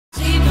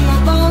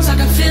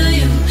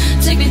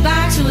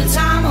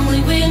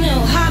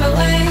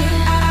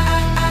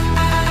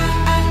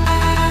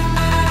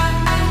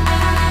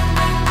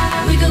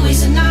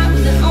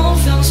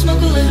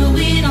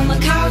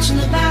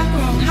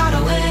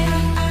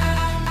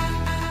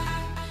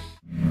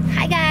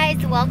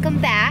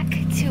welcome back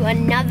to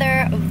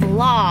another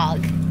vlog.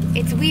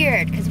 It's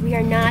weird because we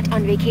are not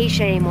on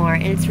vacation anymore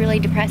and it's really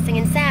depressing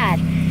and sad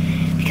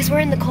because we're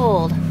in the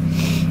cold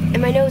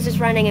and my nose is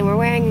running and we're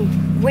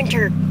wearing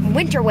winter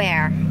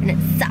wear and it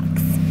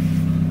sucks.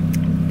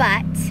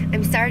 But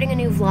I'm starting a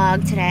new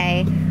vlog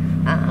today.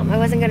 I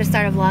wasn't going to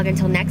start a vlog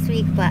until next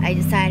week, but I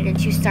decided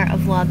to start a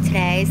vlog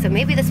today. So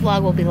maybe this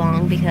vlog will be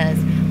long because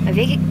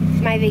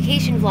my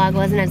vacation vlog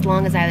wasn't as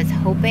long as I was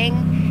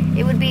hoping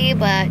it would be,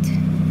 but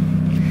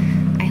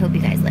I hope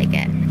you guys like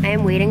it. I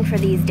am waiting for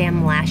these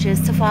damn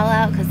lashes to fall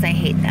out because I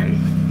hate them.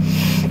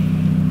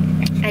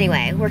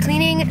 Anyway, we're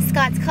cleaning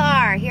Scott's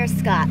car. Here's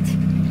Scott.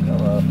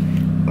 Hello.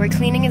 We're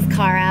cleaning his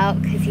car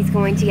out because he's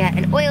going to get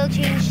an oil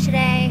change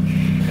today.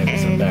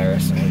 It's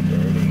embarrassingly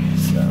dirty,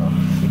 so.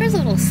 There's a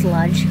little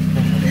sludge.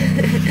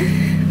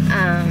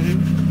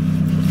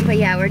 But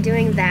yeah, we're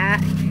doing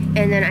that.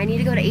 And then I need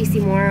to go to AC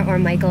Moore or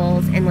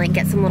Michael's and like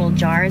get some little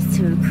jars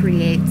to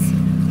create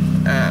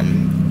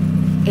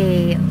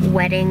a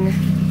wedding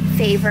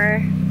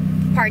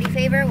party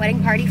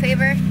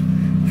favor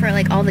for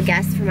like all the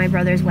guests for my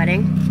brother's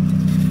wedding.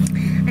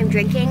 I'm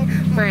drinking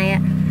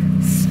my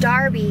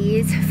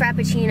Starbucks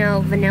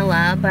Frappuccino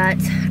Vanilla, but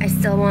I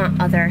still want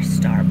other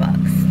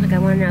Starbucks. Like I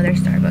want another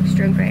Starbucks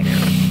drink right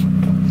now.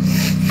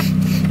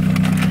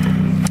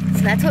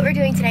 So that's what we're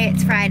doing today.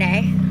 It's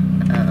Friday.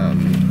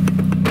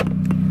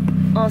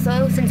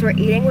 Also, since we're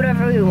eating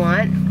whatever we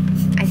want,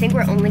 I think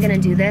we're only gonna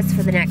do this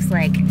for the next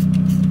like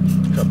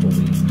couple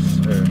weeks,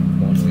 or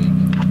 1 week.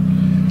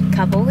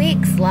 Couple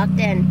weeks, locked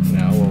in.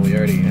 No, well, we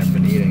already have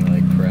been eating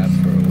like crap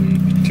for a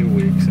week, 2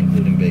 weeks,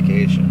 including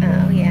vacation.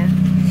 Oh, yeah.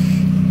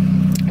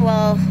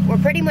 Well, we're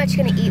pretty much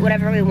gonna eat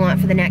whatever we want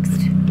for the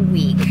next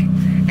week.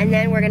 And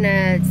then we're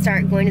gonna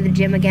start going to the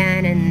gym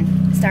again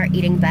and start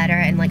eating better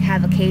and like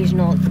have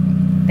occasional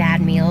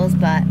bad meals,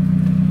 but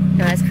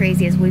not as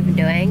crazy as we've been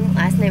doing.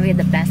 Last night we had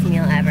the best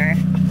meal ever.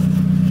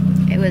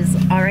 It was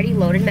already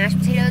loaded mashed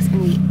potatoes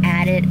and we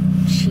added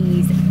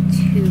cheese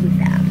to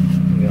them.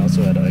 We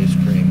also had ice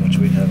cream, which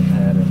we haven't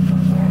had in a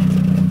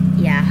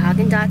while. Yeah,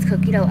 Haagen-Dazs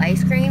cookie dough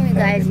ice cream, you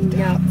guys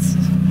know.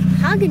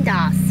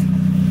 Haagen-Dazs.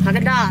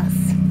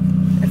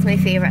 Haagen-Dazs. That's my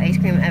favorite ice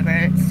cream ever.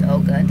 It's so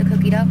good, the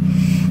cookie dough.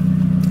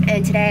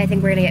 And today I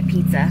think we're gonna get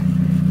pizza.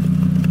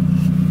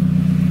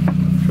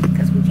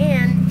 Because we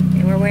can.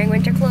 And we're wearing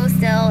winter clothes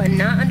still and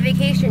not on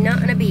vacation,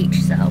 not on a beach,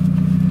 so.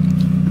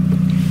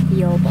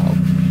 Yobo.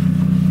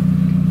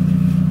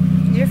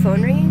 Is your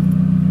phone ringing?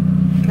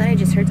 I thought I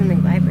just heard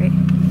something vibrate.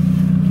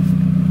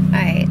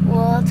 Alright,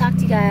 well, I'll talk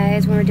to you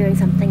guys when we're doing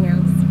something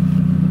else.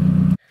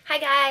 Hi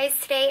guys,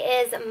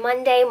 today is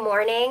Monday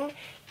morning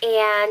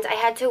and I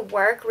had to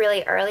work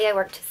really early. I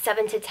worked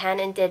 7 to 10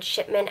 and did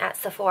shipment at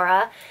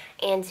Sephora,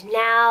 and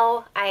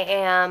now I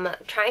am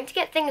trying to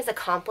get things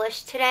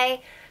accomplished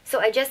today. So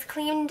I just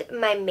cleaned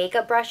my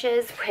makeup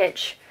brushes,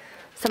 which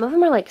some of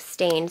them are like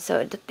stained,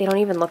 so they don't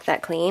even look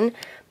that clean.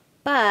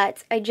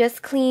 But I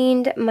just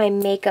cleaned my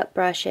makeup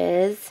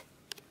brushes.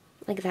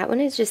 Like that one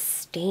is just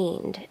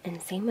stained,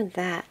 and same with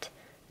that.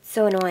 It's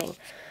so annoying.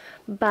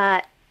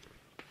 But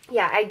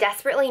yeah, I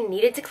desperately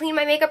needed to clean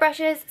my makeup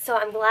brushes, so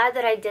I'm glad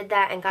that I did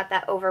that and got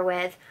that over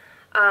with.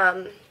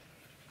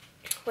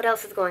 What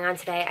else is going on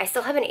today? I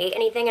still haven't ate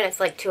anything and it's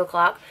like 2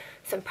 o'clock,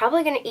 so I'm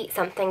probably gonna eat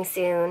something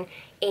soon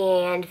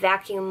and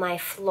vacuum my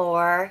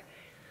floor.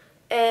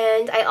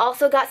 And I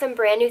also got some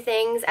brand new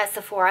things at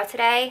Sephora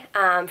today,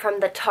 from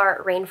the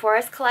Tarte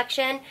Rainforest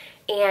collection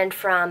and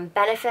from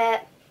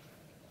Benefit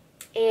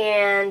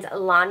and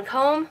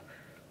Lancome.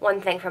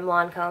 One thing from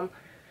Lancome.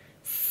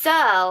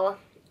 So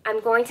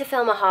I'm going to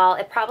film a haul.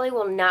 It probably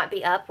will not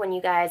be up when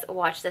you guys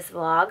watch this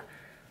vlog,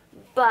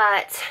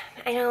 but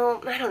I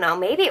don't know,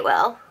 maybe it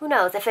will. Who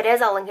knows? If it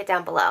is, I'll link it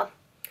down below.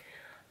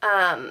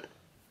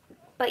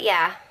 But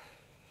yeah,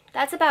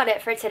 that's about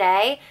it for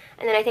today.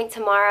 And then I think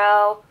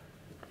tomorrow,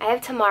 I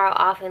have tomorrow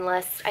off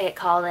unless I get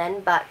called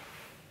in, but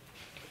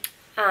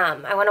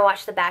I want to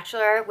watch The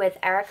Bachelor with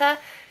Erica,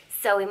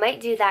 so we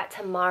might do that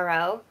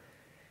tomorrow.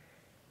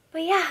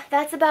 But yeah,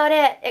 that's about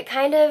it. It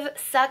kind of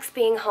sucks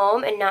being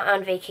home and not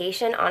on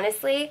vacation,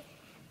 honestly.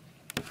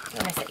 I'm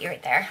gonna set you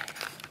right there.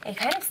 It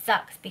kind of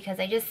sucks because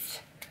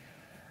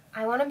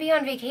I want to be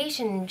on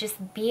vacation.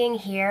 Just being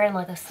here in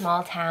like a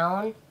small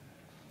town,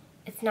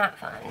 it's not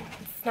fun.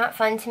 It's not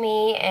fun to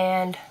me,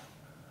 and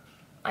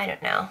I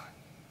don't know.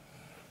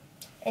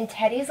 And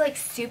Teddy's like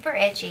super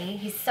itchy.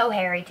 He's so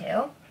hairy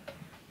too.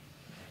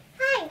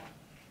 Hi,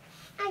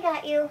 I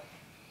got you.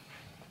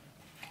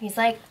 He's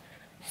like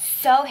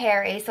so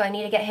hairy, so I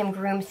need to get him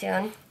groomed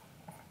soon.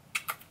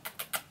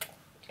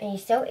 And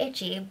he's so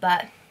itchy,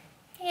 but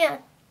yeah.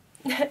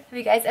 Have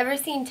you guys ever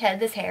seen Ted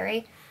this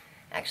hairy?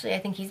 Actually, I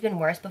think he's been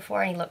worse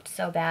before and he looked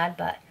so bad,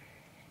 but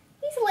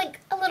he's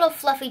like a little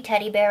fluffy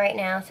teddy bear right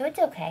now, so it's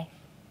okay.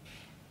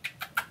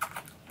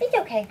 It's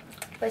okay.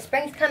 But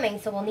spring's coming,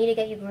 so we'll need to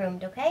get you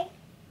groomed, okay?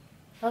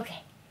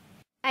 Okay.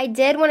 I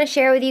did want to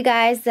share with you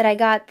guys that I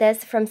got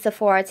this from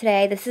Sephora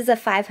today. This is a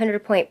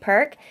 500-point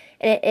perk,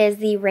 and it is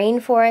the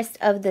Rainforest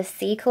of the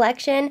Sea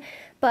collection.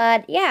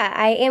 But yeah,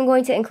 I am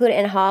going to include it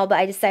in a haul, but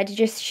I decided to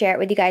just share it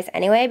with you guys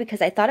anyway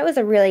because I thought it was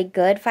a really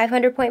good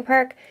 500-point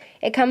perk.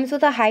 It comes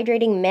with a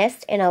hydrating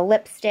mist and a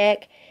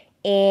lipstick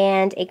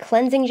and a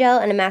cleansing gel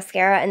and a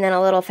mascara and then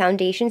a little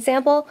foundation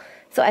sample.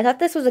 So I thought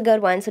this was a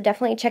good one, so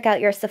definitely check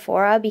out your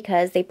Sephora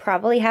because they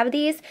probably have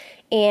these.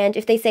 And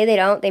if they say they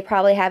don't, they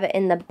probably have it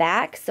in the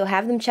back, so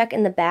have them check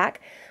in the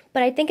back.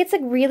 But I think it's a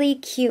really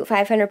cute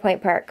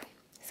 500-point perk.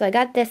 So I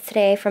got this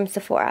today from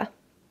Sephora.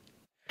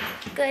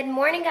 Good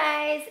morning,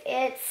 guys.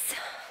 It's,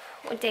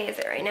 what day is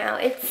it right now?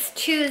 It's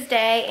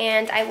Tuesday,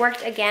 and I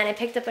worked again. I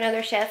picked up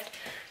another shift.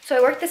 So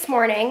I worked this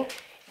morning,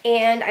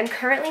 and I'm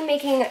currently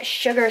making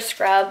sugar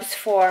scrubs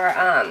for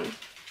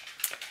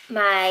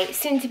my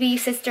soon-to-be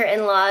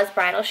sister-in-law's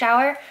bridal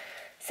shower.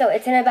 So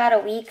it's in about a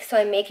week, so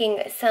I'm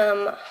making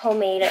some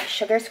homemade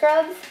sugar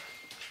scrubs.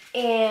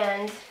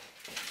 And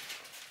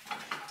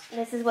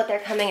this is what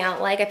they're coming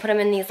out like. I put them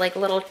in these like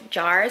little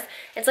jars.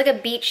 It's like a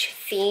beach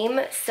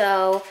theme,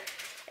 so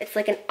it's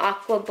like an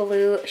aqua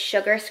blue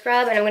sugar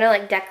scrub, and I'm gonna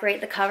like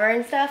decorate the cover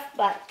and stuff,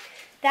 but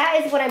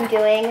that is what I'm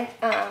doing.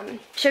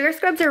 Sugar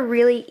scrubs are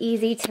really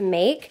easy to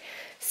make.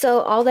 So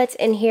all that's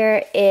in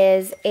here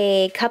is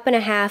a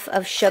 1.5 cups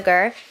of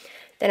sugar.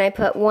 Then I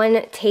put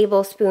 1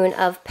 tablespoon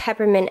of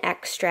peppermint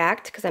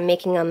extract because I'm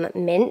making them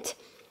mint.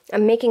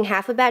 I'm making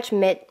half a batch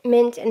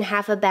mint and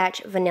half a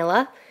batch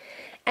vanilla.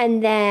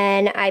 And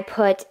then I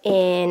put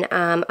in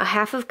a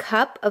 1/2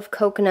 cup of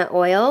coconut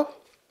oil.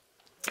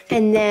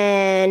 And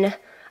then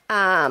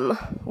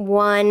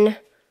 1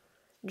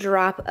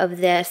 drop of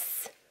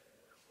this.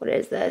 What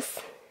is this?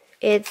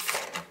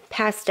 It's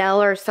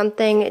pastel or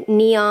something,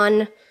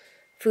 neon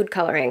food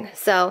coloring.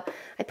 So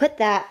I put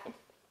that.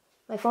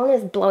 My phone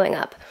is blowing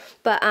up.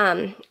 But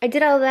I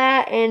did all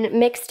that and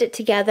mixed it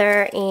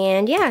together,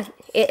 and yeah,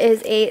 it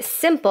is a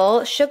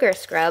simple sugar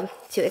scrub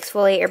to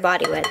exfoliate your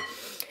body with.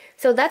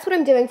 So that's what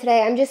I'm doing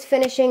today. I'm just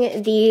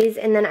finishing these,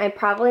 and then I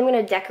probably am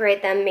going to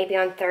decorate them maybe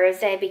on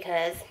Thursday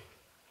because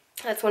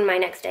that's when my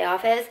next day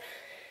off is.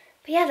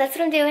 But yeah, that's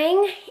what I'm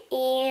doing,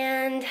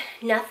 and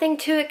nothing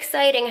too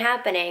exciting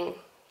happening.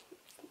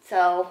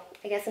 So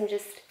I guess I'm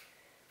just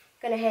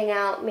gonna hang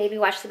out, maybe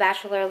watch The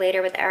Bachelor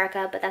later with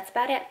Erica, but that's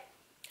about it.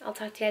 I'll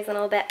talk to you guys in a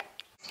little bit.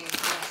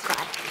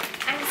 God.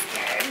 I'm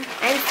scared.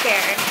 I'm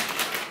scared.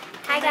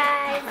 Hi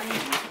guys.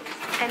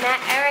 I'm at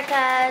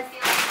Erica's.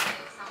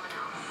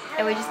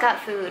 And we just got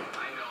food.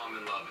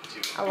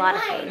 A lot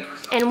of food.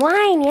 And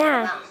wine,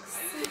 yeah.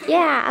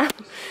 Yeah.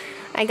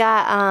 I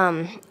got,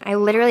 I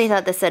literally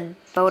thought this said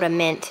Boda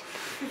Mint.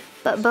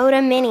 But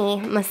Boda Mini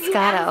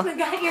Moscato.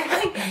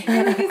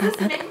 You're like, is this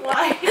mint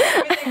wine?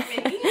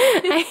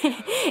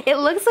 It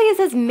looks like it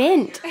says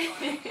mint.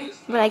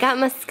 But I got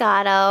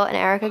Moscato and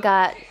Erica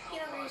got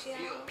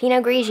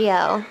Pinot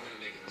Grigio.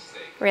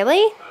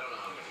 Really?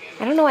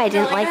 I don't know why I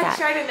didn't like that.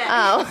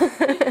 Oh.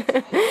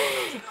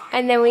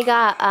 And then we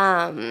got,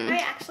 I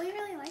actually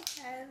really like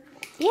it.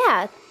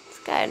 Yeah, it's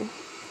good.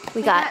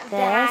 We got this.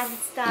 Bad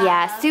stuff.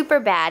 Yeah, super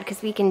bad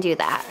because we can do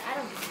that. I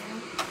don't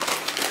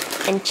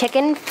care. And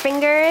chicken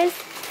fingers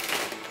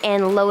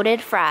and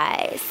loaded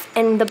fries.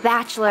 And The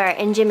Bachelor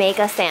in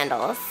Jamaica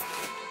sandals.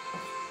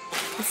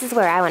 This is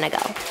where I want to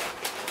go.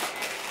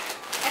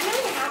 I'm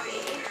really happy.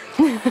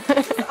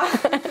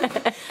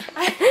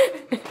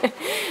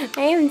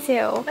 I am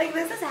too. Like,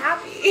 this is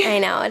happy. I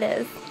know, it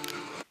is.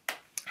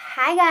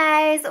 Hi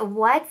guys,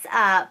 what's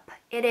up?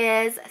 It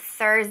is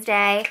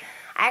Thursday.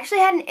 I actually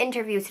had an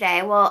interview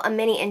today, well, a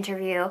mini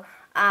interview.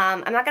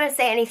 I'm not going to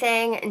say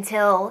anything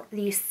until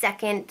the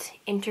second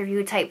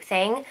interview type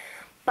thing,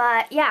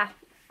 but yeah,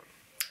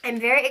 I'm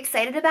very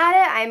excited about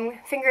it.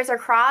 Fingers are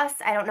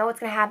crossed. I don't know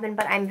what's going to happen,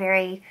 but I'm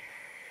very,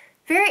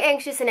 very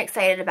anxious and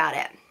excited about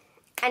it.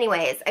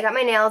 Anyways, I got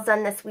my nails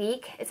done this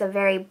week. It's a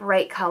very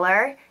bright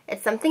color.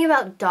 It's something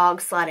about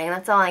dog sledding,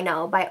 that's all I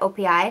know, by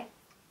OPI.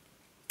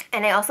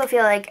 And I also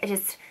feel like I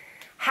just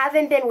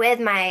haven't been with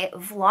my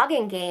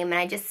vlogging game,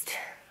 and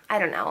I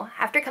don't know.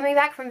 After coming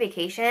back from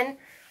vacation,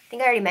 I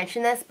think I already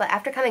mentioned this, but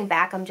after coming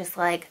back, I'm just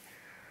like,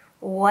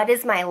 what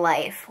is my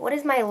life? What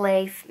is my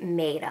life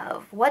made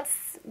of?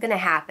 What's gonna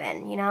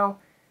happen, you know?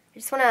 I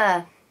just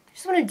wanna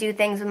do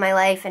things with my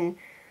life, and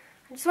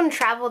I just wanna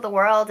travel the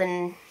world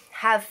and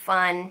have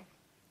fun.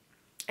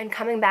 And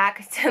coming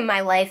back to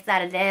my life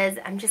that it is,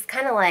 I'm just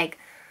kind of like,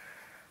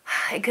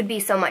 it could be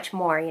so much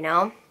more, you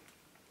know?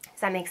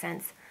 Does that make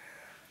sense?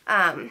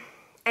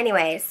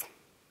 Anyways,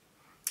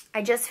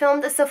 I just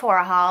filmed a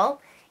Sephora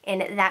haul,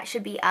 and that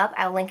should be up.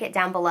 I'll link it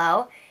down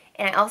below.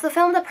 And I also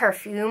filmed a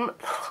perfume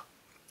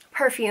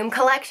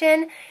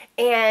collection,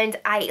 and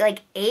I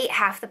like ate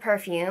half the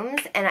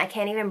perfumes, and I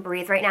can't even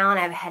breathe right now, and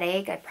I have a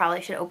headache. I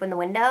probably should open the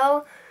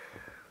window,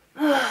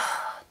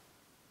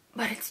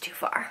 but it's too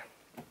far.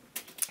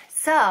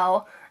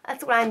 So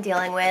that's what I'm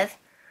dealing with.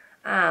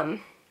 Yeah,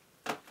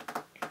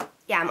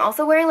 I'm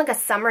also wearing like a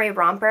summery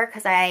romper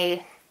because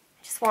I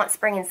just want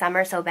spring and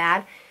summer so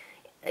bad.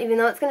 even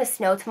though it's going to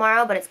snow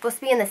tomorrow, but it's supposed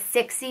to be in the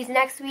 60s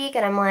next week,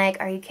 and I'm like,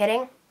 are you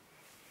kidding?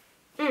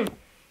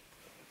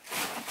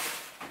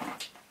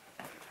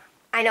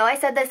 I know I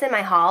said this in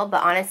my haul,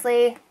 but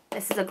honestly,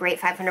 this is a great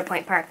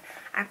 500-point perk.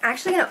 I'm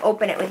actually going to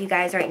open it with you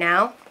guys right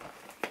now.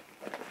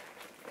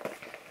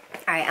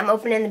 Alright, I'm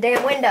opening the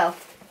damn window,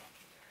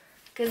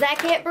 because I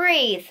can't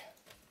breathe.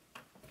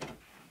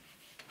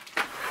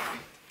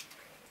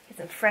 Get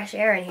some fresh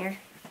air in here.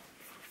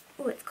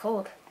 Ooh, it's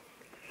cold.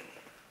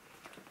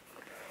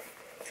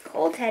 It's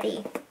cold,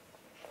 Teddy.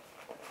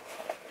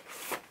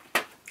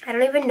 I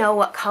don't even know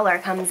what color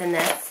comes in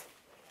this.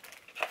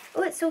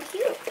 Oh, it's so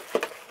cute.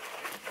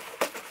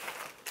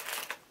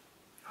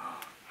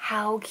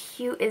 How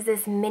cute is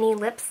this mini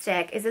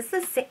lipstick? Is this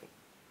the same?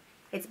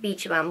 It's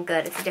Beach Bum.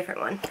 Good, it's a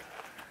different one.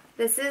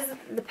 This is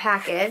the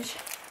package.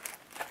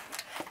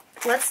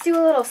 Let's do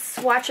a little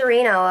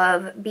swatcherino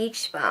of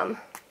Beach Bum.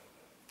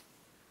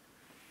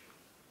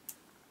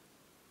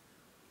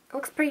 It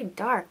looks pretty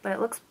dark, but it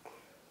looks...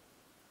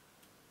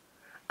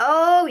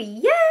 Oh,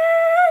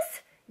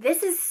 yes!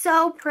 This is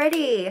so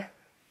pretty.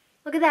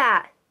 Look at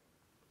that.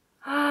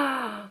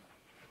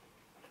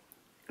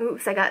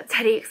 Oops, I got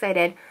Teddy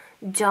excited.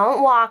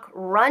 Don't walk,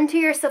 run to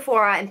your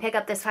Sephora and pick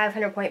up this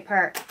 500-point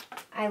perk.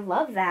 I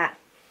love that.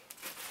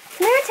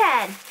 Come here,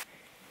 Ted.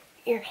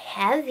 You're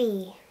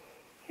heavy.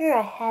 You're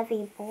a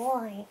heavy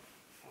boy.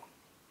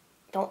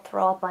 Don't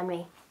throw up on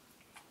me.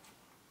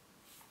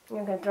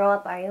 You're gonna throw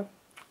up, are you?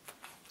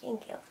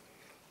 Thank you.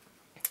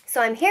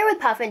 So I'm here with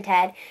Puffin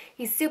Ted.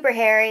 He's super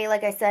hairy.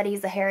 Like I said,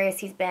 he's the hairiest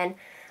he's been.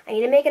 I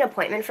need to make an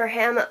appointment for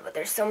him, but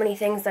there's so many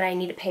things that I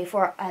need to pay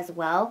for as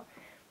well.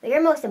 But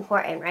you're most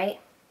important, right?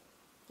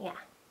 Yeah,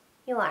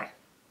 you are.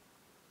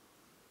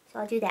 So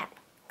I'll do that,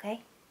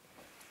 okay?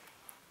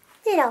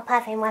 Little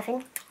Puffin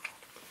Wuffin.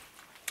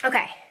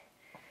 Okay.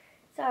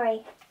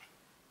 Sorry.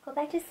 Go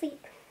back to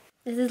sleep.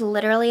 This is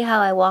literally how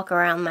I walk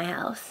around my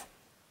house.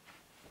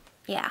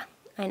 Yeah,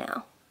 I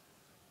know.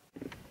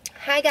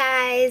 Hi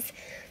guys.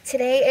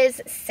 Today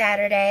is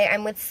Saturday.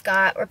 I'm with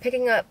Scott. We're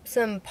picking up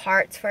some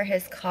parts for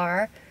his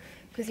car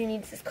because he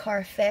needs his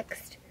car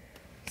fixed.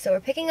 So we're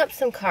picking up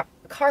some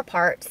car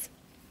parts.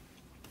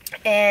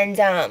 And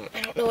I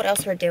don't know what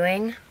else we're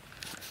doing.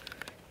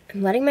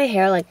 I'm letting my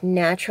hair like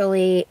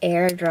naturally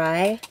air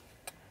dry.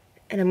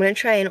 And I'm going to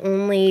try and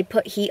only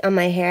put heat on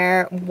my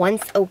hair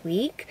once a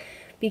week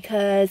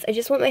because I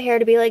just want my hair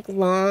to be like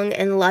long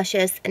and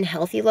luscious and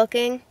healthy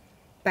looking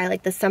by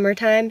like the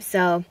summertime.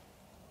 So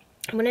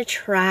I'm going to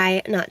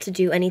try not to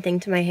do anything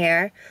to my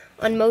hair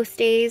on most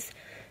days.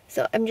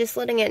 So I'm just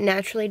letting it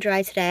naturally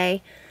dry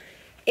today.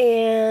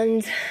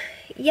 And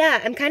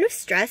yeah, I'm kind of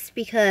stressed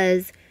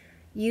because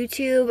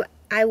YouTube,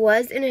 I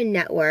was in a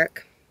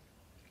network.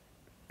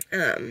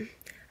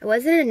 I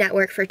was in a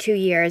network for 2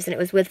 years and it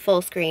was with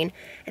full screen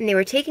and they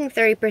were taking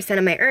 30%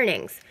 of my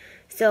earnings.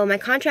 So my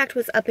contract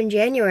was up in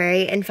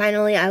January and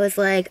finally I was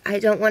like, I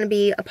don't want to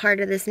be a part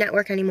of this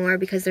network anymore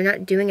because they're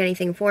not doing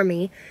anything for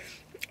me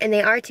and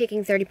they are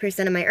taking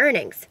 30% of my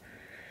earnings.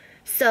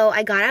 So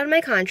I got out of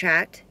my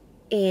contract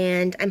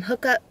and I'm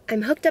hooked up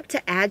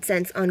to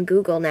AdSense on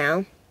Google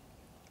now.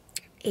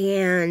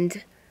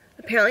 And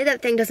apparently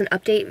that thing doesn't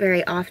update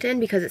very often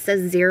because it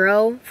says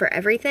 0 for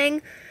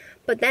everything.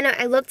 But then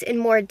I looked in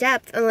more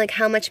depth on like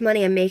how much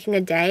money I'm making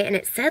a day and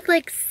it said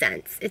like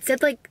cents. It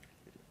said like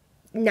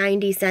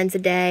 90 cents a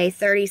day,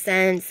 30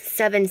 cents,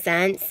 7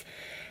 cents.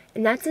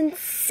 And that's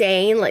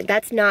insane. Like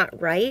that's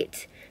not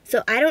right.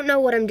 So I don't know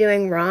what I'm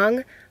doing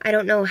wrong. I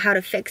don't know how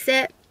to fix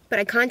it. But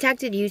I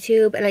contacted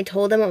YouTube and I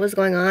told them what was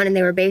going on and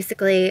they were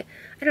basically,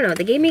 I don't know,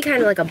 they gave me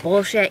kind of like a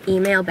bullshit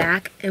email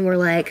back and were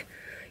like,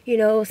 you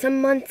know,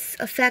 some months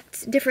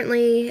affect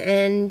differently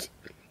and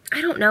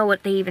I don't know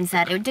what they even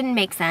said. It didn't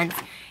make sense.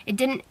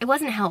 It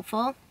wasn't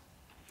helpful.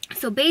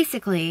 So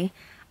basically,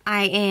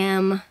 I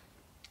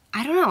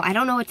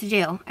don't know what to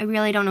do. I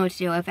really don't know what to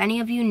do. If any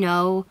of you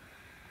know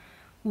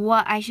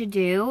what I should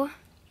do,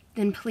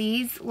 then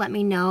please let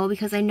me know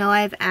because I know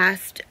I've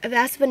asked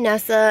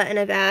Vanessa and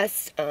I've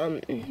asked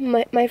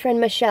my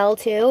friend Michelle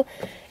too,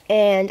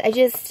 and I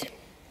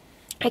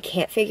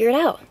can't figure it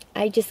out.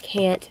 I just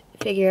can't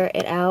figure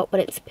it out, but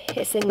it's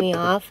pissing me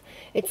off.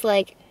 It's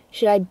like,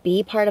 should I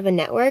be part of a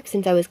network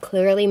since I was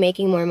clearly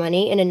making more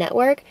money in a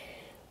network,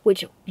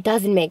 which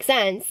doesn't make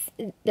sense.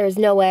 There's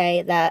no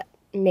way that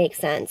makes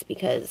sense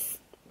because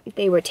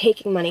they were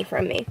taking money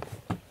from me.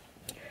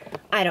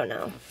 I don't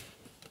know.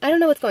 I don't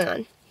know what's going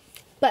on.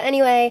 But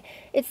anyway,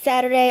 it's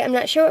Saturday. I'm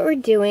not sure what we're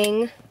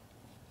doing.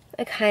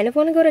 I kind of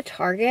want to go to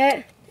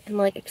Target and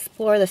like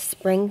explore the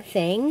spring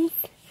things.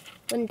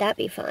 Wouldn't that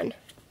be fun?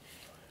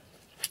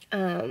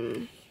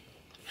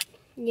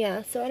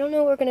 Yeah, so I don't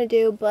know what we're going to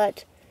do,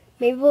 but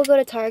maybe we'll go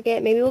to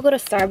Target. Maybe we'll go to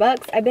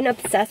Starbucks. I've been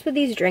obsessed with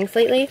these drinks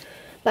lately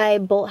by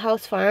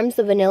Bolthouse Farms,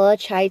 the vanilla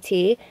chai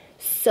tea.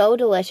 So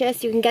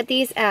delicious. You can get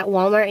these at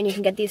Walmart and you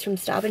can get these from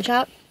Stop and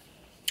Shop.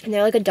 And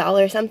they're like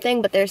 $1 or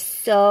something, but they're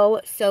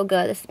so, so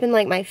good. This has been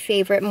like my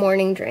favorite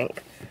morning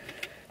drink.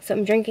 So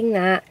I'm drinking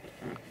that.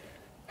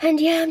 And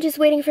yeah, I'm just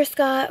waiting for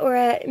Scott. We're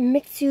at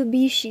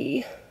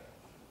Mitsubishi.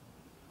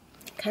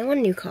 kind of want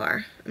a new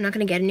car. I'm not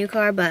going to get a new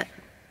car, but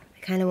I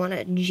kind of want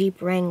a Jeep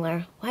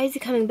Wrangler. Why is he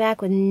coming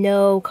back with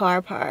no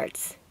car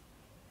parts?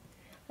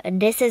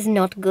 This is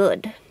not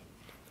good.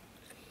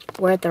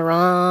 We're at the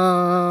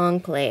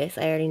wrong place.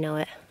 I already know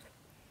it.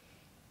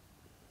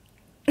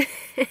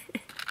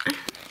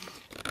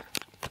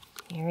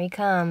 Here he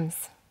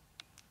comes.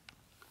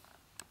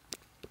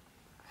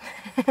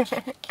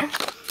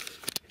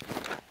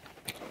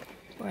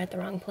 We're at the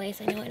wrong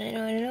place. I know it, I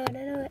know it, I know it,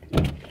 I know it.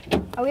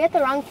 Are we at the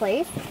wrong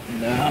place?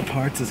 Nah,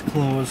 parts is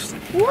closed.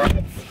 What?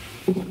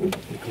 We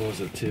closed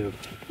it too.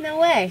 No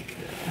way.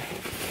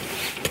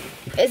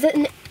 Is it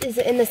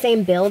in the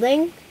same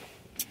building?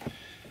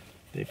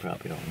 They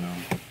probably don't know.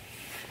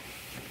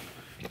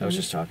 I was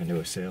just talking to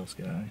a sales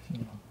guy.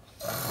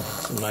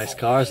 Some nice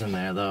cars in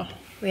there though.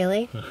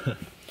 Really?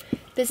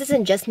 This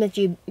isn't just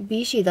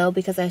Mitsubishi though,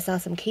 because I saw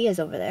some Kias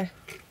over there.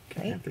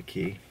 Can I have the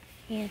key?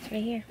 Yeah, it's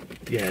right here.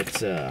 Yeah,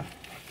 it's a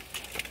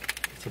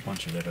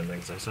bunch of different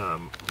things. I saw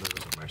there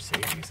was a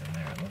Mercedes in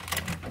there.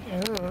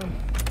 Oh.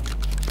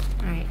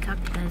 Alright, cock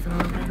the guys a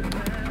little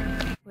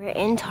bit. We're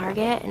in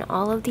Target and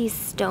all of these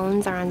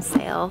stones are on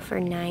sale for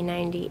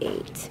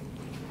 $9.98.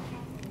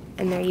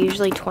 And they're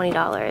usually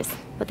 $20.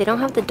 But they don't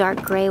have the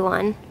dark gray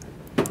one.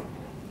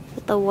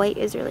 But the white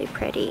is really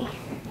pretty.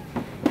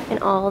 And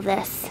all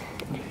this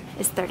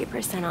is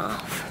 30%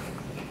 off.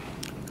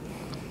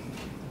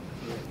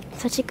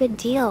 Such a good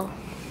deal.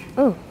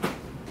 Ooh.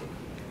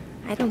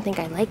 I don't think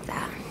I like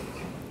that.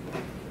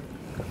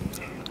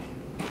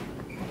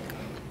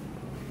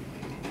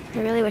 I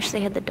really wish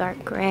they had the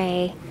dark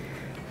gray.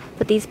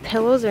 But these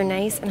pillows are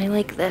nice and I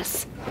like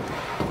this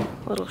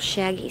little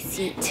shaggy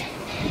seat.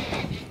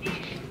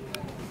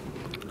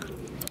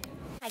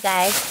 Hi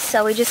guys,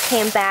 so we just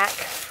came back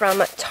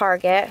from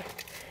Target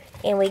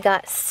and we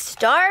got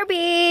Starbies!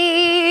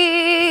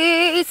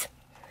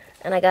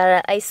 And I got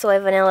an iced soy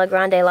vanilla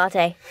grande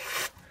latte.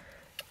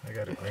 I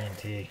got a green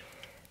tea.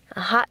 A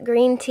hot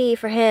green tea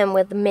for him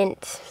with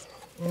mint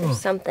or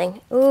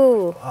something.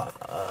 Ooh.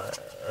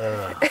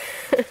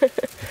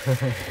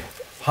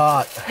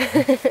 Hot.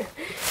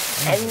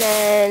 And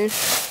then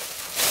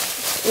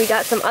we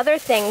got some other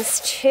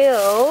things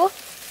too.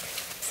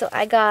 So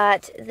I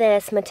got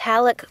this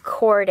metallic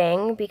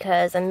cording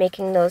because I'm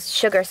making those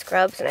sugar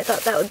scrubs and I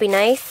thought that would be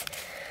nice.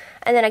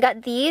 And then I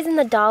got these in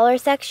the dollar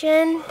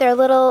section. They're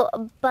little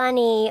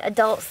bunny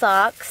adult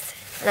socks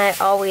and I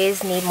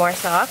always need more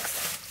socks.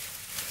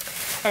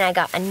 And I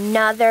got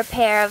another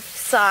pair of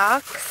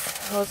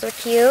socks. Those are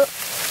cute.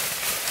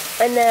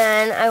 And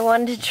then I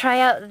wanted to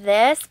try out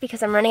this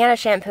because I'm running out of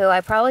shampoo.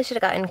 I probably should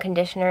have gotten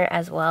conditioner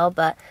as well,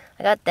 but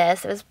I got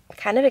this. It was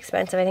kind of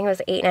expensive. I think it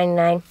was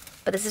 $8.99.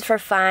 But this is for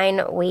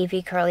fine,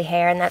 wavy, curly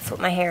hair, and that's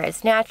what my hair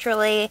is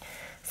naturally.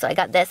 So I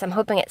got this. I'm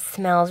hoping it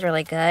smells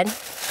really good.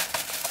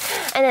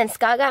 And then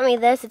Scott got me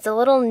this. It's a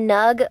little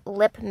Nug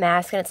lip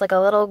mask, and it's like a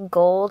little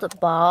gold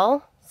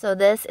ball. So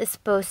this is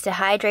supposed to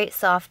hydrate,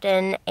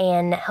 soften,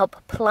 and help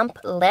plump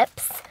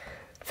lips.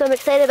 So I'm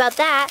excited about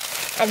that.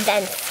 And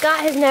then Scott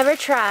has never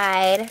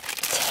tried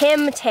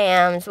Tim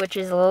Tams, which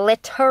is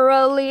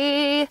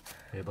literally...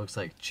 It looks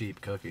like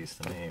cheap cookies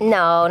to me.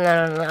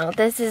 No.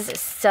 This is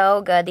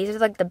so good. These are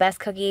like the best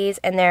cookies,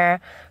 and they're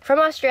from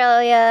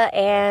Australia,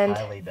 and...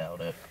 I highly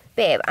doubt it.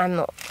 Babe,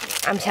 I'm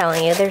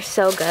telling you, they're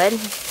so good.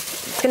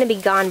 It's gonna be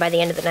gone by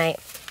the end of the night.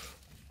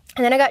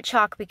 And then I got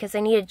chalk because I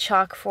needed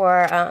chalk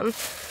for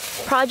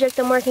project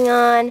I'm working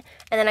on.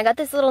 And then I got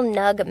this little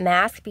Nug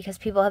mask because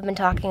people have been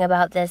talking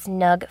about this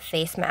Nug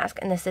face mask.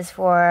 And this is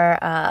for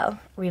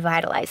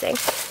revitalizing.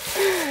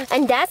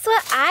 And that's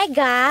what I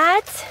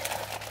got.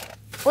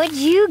 What'd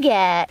you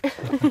get? I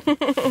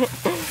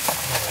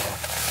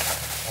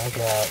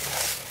got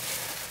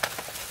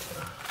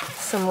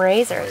some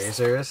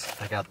razors.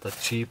 I got the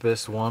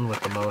cheapest one with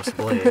the most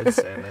blades,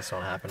 and this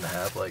one happened to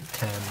have like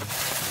 10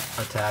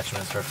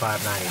 attachments for $5.99,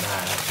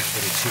 which is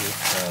pretty cheap.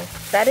 So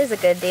that is a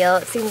good deal.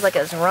 It seems like it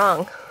was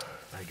wrong.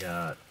 I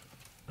got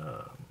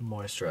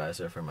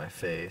moisturizer for my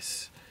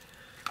face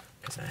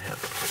because I have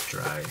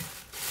dry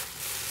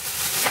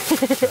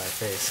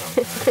face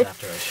sometimes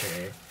after I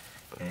shave,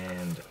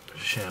 and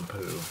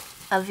shampoo.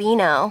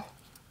 Aveeno.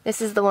 This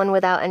is the one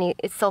without any,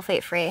 it's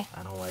sulfate free.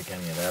 I don't like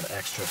any of that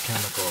extra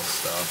chemical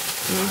stuff.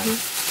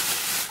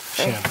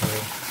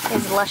 Shampoo.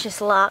 His luscious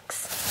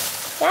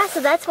locks. Yeah,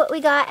 so that's what we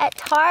got at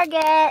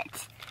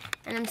Target.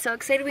 And I'm so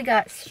excited we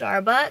got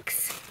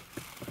Starbucks.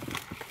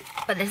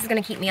 But this is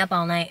gonna keep me up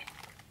all night.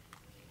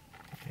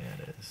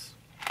 Yeah, it is.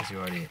 Because you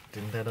already,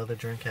 didn't that other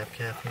drink have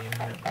caffeine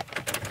in it?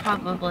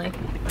 Probably.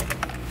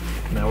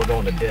 Now we're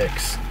going to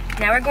Dick's.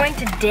 Now we're going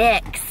to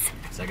Dick's.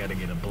 So I gotta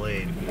get a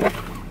blade.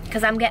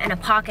 Because I'm getting a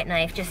pocket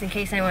knife just in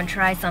case anyone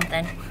tries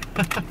something.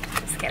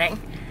 Just kidding.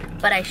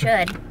 But I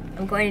should.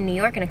 I'm going to New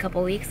York in a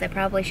couple weeks. I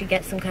probably should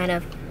get some kind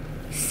of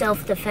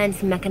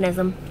self-defense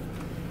mechanism.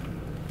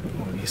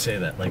 When you say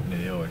that, like New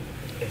York,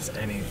 it's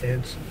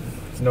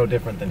no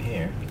different than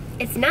here.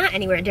 It's not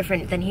anywhere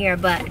different than here,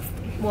 but,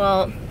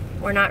 well,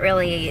 we're not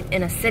really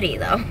in a city,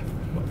 though.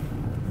 Well,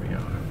 we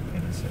are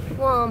in a city.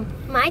 Well,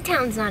 my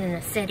town's not in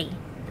a city.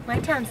 My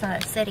town's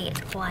not a city,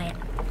 it's quiet.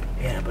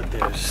 Yeah, but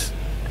there's...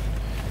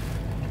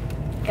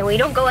 And we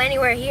don't go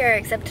anywhere here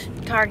except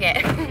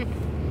Target.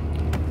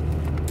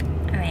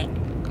 Alright,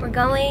 we're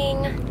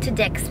going to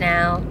Dick's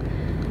now.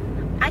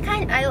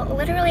 I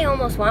literally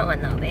almost want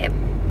one though, babe.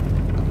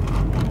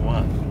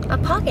 What? A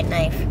pocket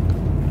knife.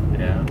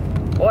 Yeah.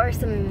 Or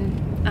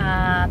some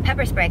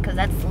pepper spray, because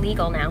that's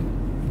legal now.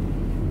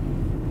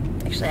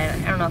 Actually,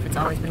 I don't know if it's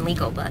always been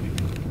legal, but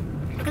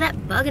look at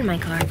that bug in my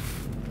car.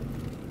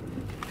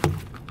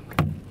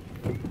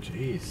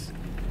 Jeez.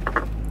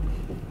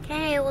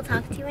 Okay, we'll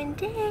talk to you in a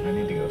day. I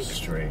need to go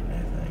straight,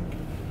 I think.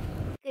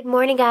 Good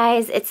morning,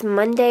 guys. It's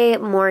Monday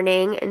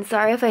morning, and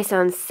sorry if I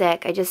sound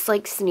sick. I just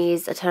like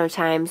sneezed a ton of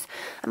times.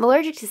 I'm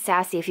allergic to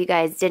Sassy, if you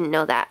guys didn't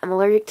know that. I'm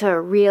allergic to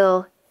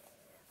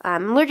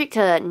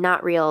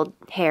not real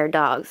hair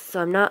dogs.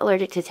 So I'm not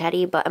allergic to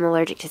Teddy, but I'm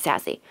allergic to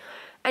Sassy.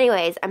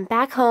 Anyways, I'm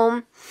back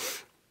home,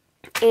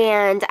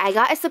 and I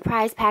got a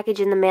surprise package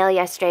in the mail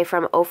yesterday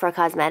from OFRA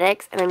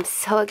Cosmetics, and I'm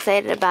so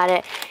excited about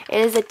it. It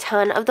is a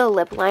ton of the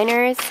lip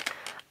liners,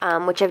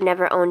 which I've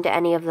never owned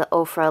any of the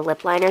OFRA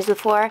lip liners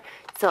before.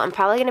 So I'm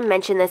probably going to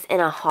mention this in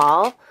a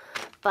haul,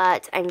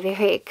 but I'm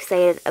very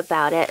excited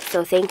about it.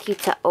 So thank you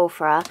to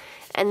OFRA.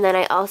 And then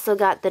I also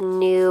got the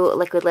new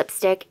liquid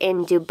lipstick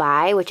in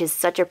Dubai, which is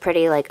such a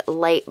pretty like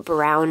light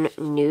brown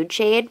nude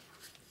shade.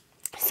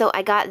 So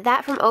I got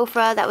that from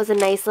OFRA. That was a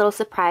nice little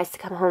surprise to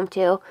come home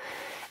to.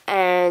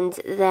 And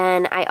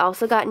then I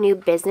also got new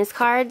business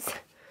cards.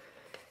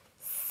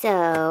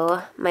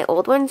 So my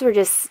old ones were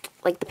just,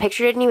 like, the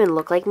picture didn't even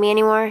look like me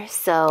anymore.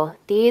 So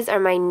these are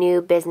my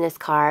new business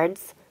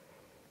cards.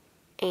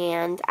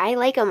 And I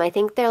like them. I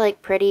think they're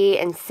like pretty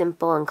and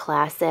simple and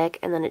classic.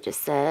 And then it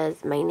just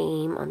says my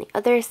name on the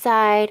other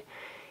side.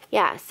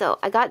 Yeah, so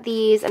I got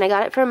these, and I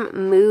got it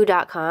from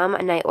moo.com,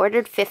 and I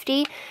ordered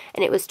 50,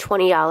 and it was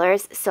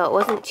 $20, so it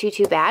wasn't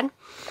too bad.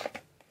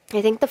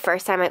 I think the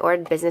first time I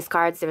ordered business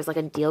cards, there was like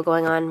a deal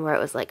going on where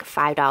it was like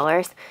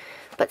 $5,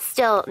 but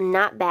still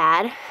not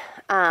bad.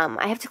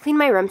 I have to clean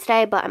my room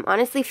today, but I'm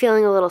honestly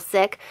feeling a little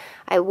sick.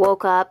 I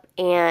woke up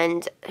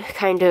and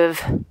kind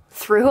of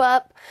threw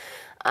up.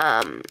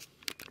 I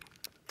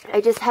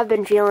just have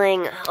been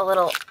feeling a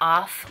little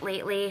off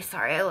lately.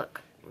 Sorry, I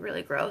look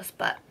really gross,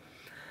 but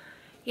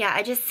yeah,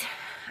 I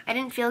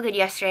didn't feel good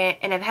yesterday,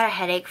 and I've had a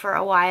headache for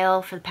a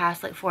while, for the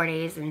past like 4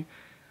 days, and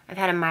I've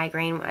had a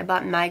migraine. I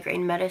bought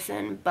migraine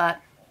medicine,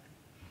 but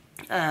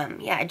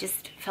yeah, I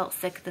just felt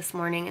sick this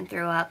morning and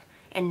threw up,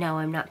 and no,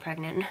 I'm not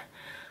pregnant.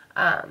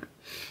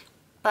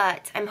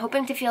 But I'm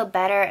hoping to feel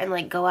better and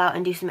like go out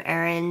and do some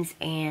errands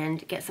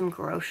and get some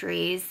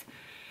groceries.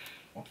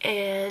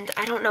 And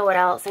I don't know what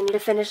else. I need to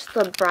finish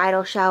the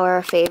bridal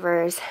shower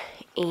favors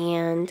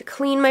and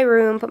clean my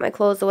room, put my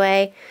clothes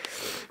away.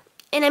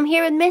 And I'm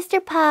here with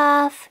Mr.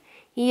 Puff.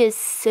 He is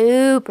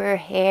super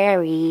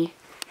hairy.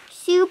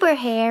 Super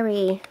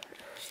hairy.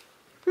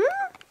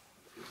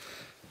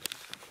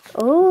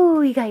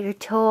 Oh, you got your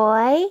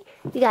toy.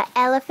 You got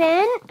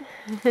elephant.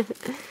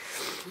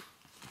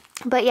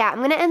 But yeah, I'm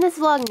going to end this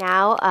vlog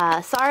now.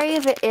 Sorry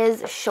if it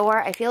is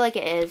short. I feel like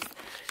it is,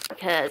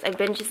 because I've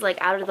been just like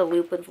out of the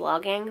loop with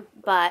vlogging.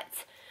 But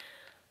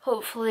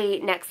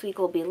hopefully next week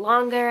will be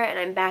longer and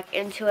I'm back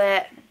into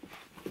it.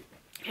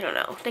 I don't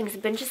know. Things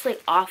have been just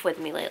like off with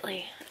me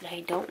lately. And I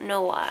don't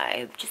know why.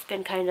 I've just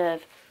been kind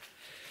of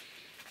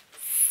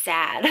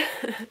sad.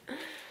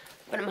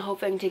 But I'm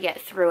hoping to get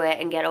through it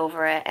and get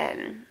over it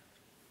and,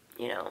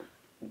 you know,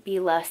 be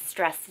less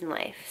stressed in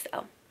life.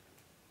 So,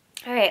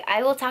 alright,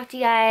 I will talk to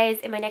you guys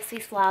in my next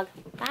week's vlog.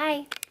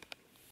 Bye!